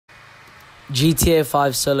GTA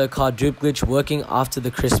 5 solo car dupe glitch working after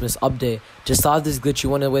the Christmas update. To start this glitch, you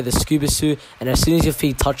want to wear the scuba suit, and as soon as your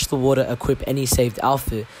feet touch the water, equip any saved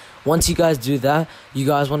outfit. Once you guys do that, you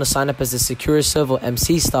guys want to sign up as a secure server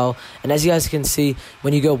MC style, and as you guys can see,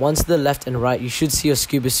 when you go one to the left and right, you should see your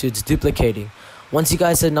scuba suits duplicating. Once you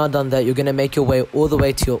guys have now done that, you're going to make your way all the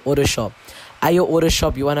way to your auto shop. At your auto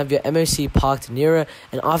shop, you want to have your MOC parked nearer,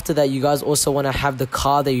 and after that, you guys also want to have the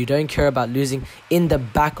car that you don't care about losing in the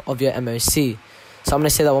back of your MOC. So I'm going to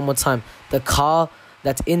say that one more time. The car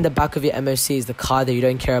that's in the back of your MOC is the car that you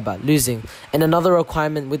don't care about losing. And another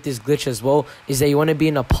requirement with this glitch as well is that you want to be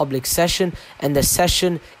in a public session, and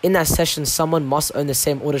in that session, someone must own the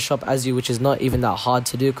same auto shop as you, which is not even that hard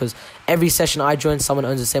to do because every session I join, someone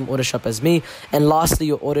owns the same auto shop as me. And lastly,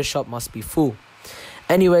 your auto shop must be full.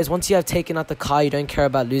 Anyways, once you have taken out the car you don't care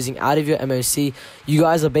about losing out of your MOC, you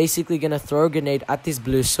guys are basically going to throw a grenade at this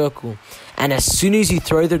blue circle. And as soon as you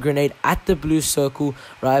throw the grenade at the blue circle,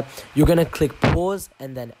 right, you're going to click pause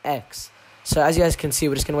and then X. So as you guys can see,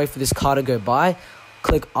 we're just going to wait for this car to go by.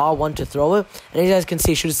 Click R1 to throw it. And as you guys can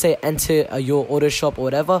see, it should say enter your auto shop or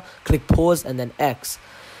whatever. Click pause and then X.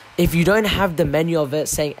 If you don't have the menu of it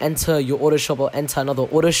saying enter your auto shop or enter another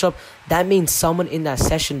auto shop, that means someone in that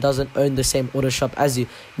session doesn't own the same auto shop as you,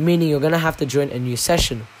 meaning you're going to have to join a new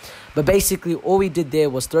session. But basically, all we did there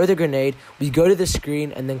was throw the grenade, we go to the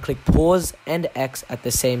screen, and then click pause and X at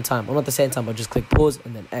the same time. Well, not the same time, but just click pause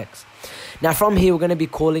and then X. Now, from here, we're going to be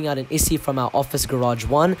calling out an issue from our office garage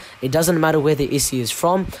 1. It doesn't matter where the issue is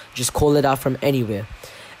from, just call it out from anywhere.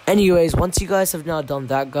 Anyways, once you guys have now done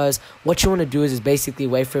that, guys, what you want to do is basically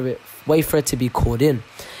wait for it to be called in.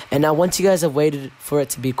 And now once you guys have waited for it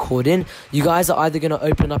to be called in, you guys are either going to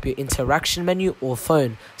open up your interaction menu or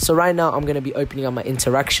phone. So right now, I'm going to be opening up my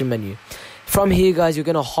interaction menu. From here, guys, you're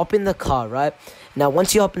going to hop in the car, right? Now,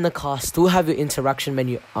 once you hop in the car, still have your interaction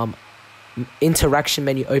menu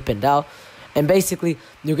opened out. And basically,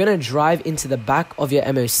 you're going to drive into the back of your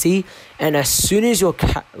MOC, and as soon as your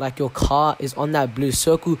car is on that blue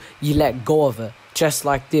circle, you let go of it, just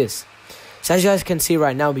like this. So as you guys can see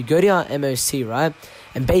right now, we go to our MOC, right?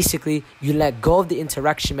 And basically, you let go of the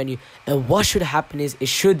interaction menu, and what should happen is it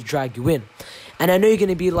should drag you in. And I know you're going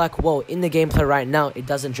to be like, whoa, in the gameplay right now, it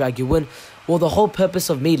doesn't drag you in. Well, the whole purpose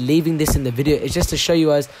of me leaving this in the video is just to show you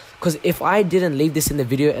guys, because if I didn't leave this in the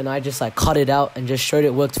video and I just cut it out and just showed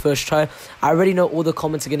it worked first try, I already know all the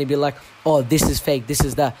comments are going to be like, oh, this is fake, this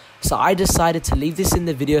is that. So I decided to leave this in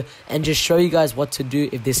the video and just show you guys what to do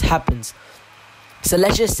if this happens. So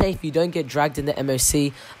let's just say if you don't get dragged in the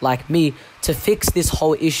MOC like me, to fix this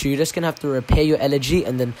whole issue, you're just going to have to repair your LG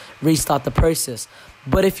and then restart the process.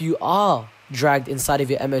 But if you are dragged inside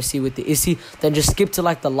of your MOC with the issue, then just skip to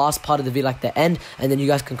the last part of the video, the end, and then you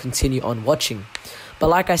guys can continue on watching. But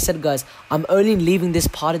like I said, guys, I'm only leaving this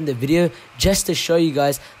part in the video just to show you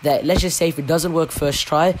guys that, let's just say if it doesn't work first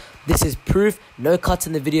try, this is proof, no cuts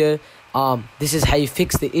in the video. This is how you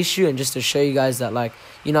fix the issue, and just to show you guys that,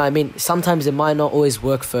 you know what I mean, sometimes it might not always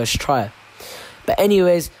work first try. But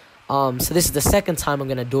anyways, so this is the second time I'm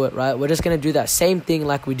going to do it, right? We're just going to do that same thing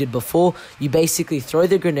like we did before. You basically throw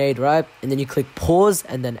the grenade, right? And then you click pause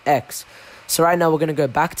and then X. So right now we're going to go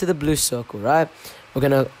back to the blue circle, right? We're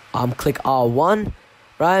going to click R1,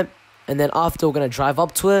 right? And then after, we're going to drive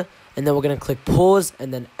up to it, and then we're going to click pause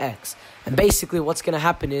and then X. And basically what's going to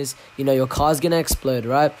happen is, you know, your car's going to explode,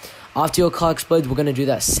 right? After your car explodes, we're going to do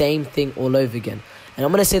that same thing all over again. And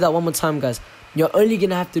I'm going to say that one more time, guys. You're only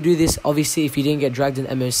going to have to do this, obviously, if you didn't get dragged in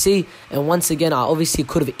MOC. And once again, I obviously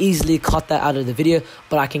could have easily cut that out of the video.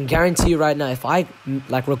 But I can guarantee you right now, if I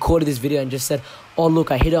recorded this video and just said, oh, look,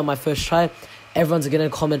 I hit it on my first try, everyone's going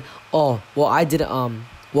to comment, oh, well, it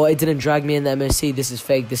didn't drag me in the MOC. This is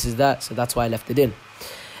fake. This is that. So that's why I left it in.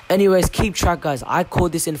 Anyways, keep track, guys. I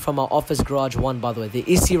called this in from our office garage 1, by the way. The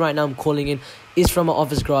issue right now I'm calling in is from our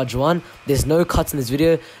office garage 1. There's no cuts in this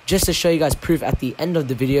video, just to show you guys proof at the end of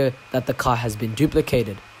the video that the car has been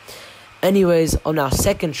duplicated. Anyways, on our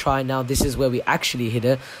second try now, this is where we actually hit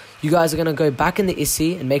it. You guys are going to go back in the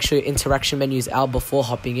issue and make sure your interaction menu is out before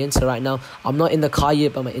hopping in. So right now, I'm not in the car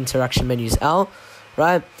yet, but my interaction menu is out,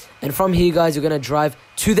 right? And from here, guys, you're going to drive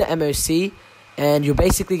to the MOC, and you're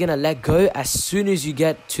basically going to let go as soon as you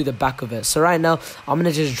get to the back of it. So right now, I'm going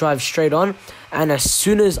to just drive straight on. And as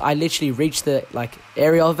soon as I literally reach the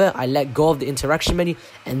area of it, I let go of the interaction menu.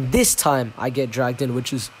 And this time, I get dragged in,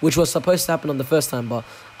 which was supposed to happen on the first time. But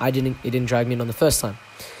it didn't drag me in on the first time.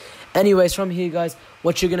 Anyways, from here, guys,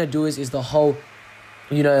 what you're going to do is the whole,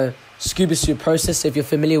 you know, scuba suit process. So if you're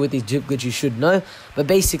familiar with these dupe glitches, you should know. But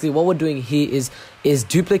basically, what we're doing here is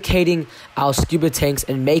duplicating our scuba tanks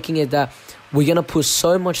and making it that we're going to put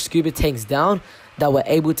so much scuba tanks down that were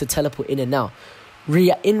able to teleport in and out.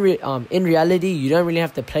 In reality, you don't really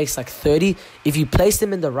have to place like 30. If you place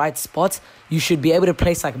them in the right spots, you should be able to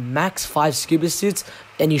place like max 5 scuba suits,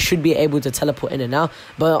 and you should be able to teleport in and out.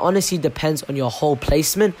 But it honestly depends on your whole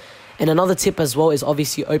placement. And another tip as well is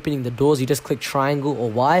obviously opening the doors. You just click triangle or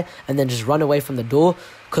Y and then just run away from the door,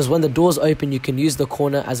 because when the doors open, you can use the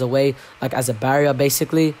corner as a way, like as a barrier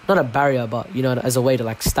basically. Not a barrier, but you know, as a way to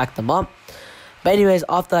like stack them up. But anyways,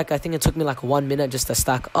 after like I think it took me like 1 minute just to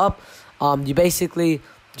stack up. You basically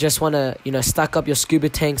just want to, you know, stack up your scuba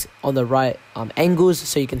tanks on the right angles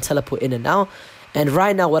so you can teleport in and out. And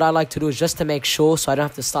right now, what I like to do is just to make sure, so I don't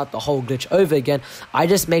have to start the whole glitch over again, I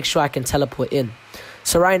just make sure I can teleport in.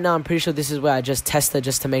 So right now, I'm pretty sure this is where I just tested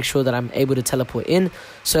just to make sure that I'm able to teleport in.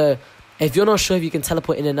 So if you're not sure if you can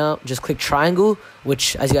teleport in and out, just click triangle,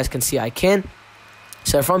 which as you guys can see, I can.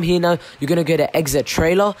 So from here now, you're going to go to exit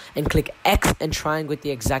trailer and click X and triangle at the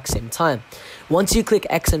exact same time. Once you click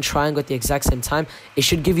X and triangle at the exact same time, it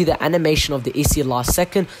should give you the animation of the ISI last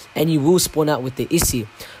second, and you will spawn out with the ISI.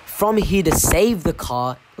 From here, to save the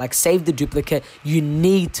car, like save the duplicate, you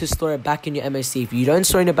need to store it back in your MOC. If you don't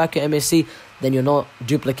store it back in your MOC, then you're not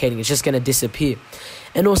duplicating. It's just going to disappear.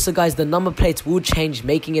 And also, guys, the number plates will change,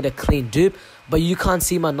 making it a clean dupe. But you can't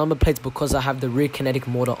see my number plates because I have the rear kinetic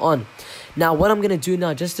mortar on. Now, what I'm going to do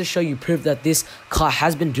now, just to show you proof that this car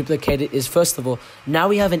has been duplicated, is first of all, now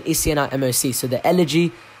we have an ISI in our MOC. So the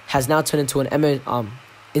elegy has now turned into an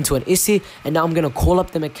ISI. And now I'm going to call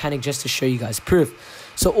up the mechanic just to show you guys proof.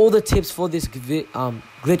 So all the tips for this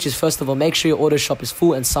glitch is, first of all, make sure your auto shop is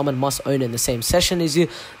full and someone must own it in the same session as you.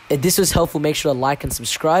 If this was helpful, make sure to like and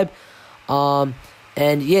subscribe.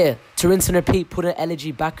 And yeah, to rinse and repeat, put an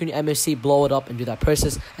elegy back in your MOC, blow it up and do that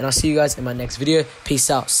process. And I'll see you guys in my next video. Peace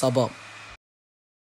out. Sub up.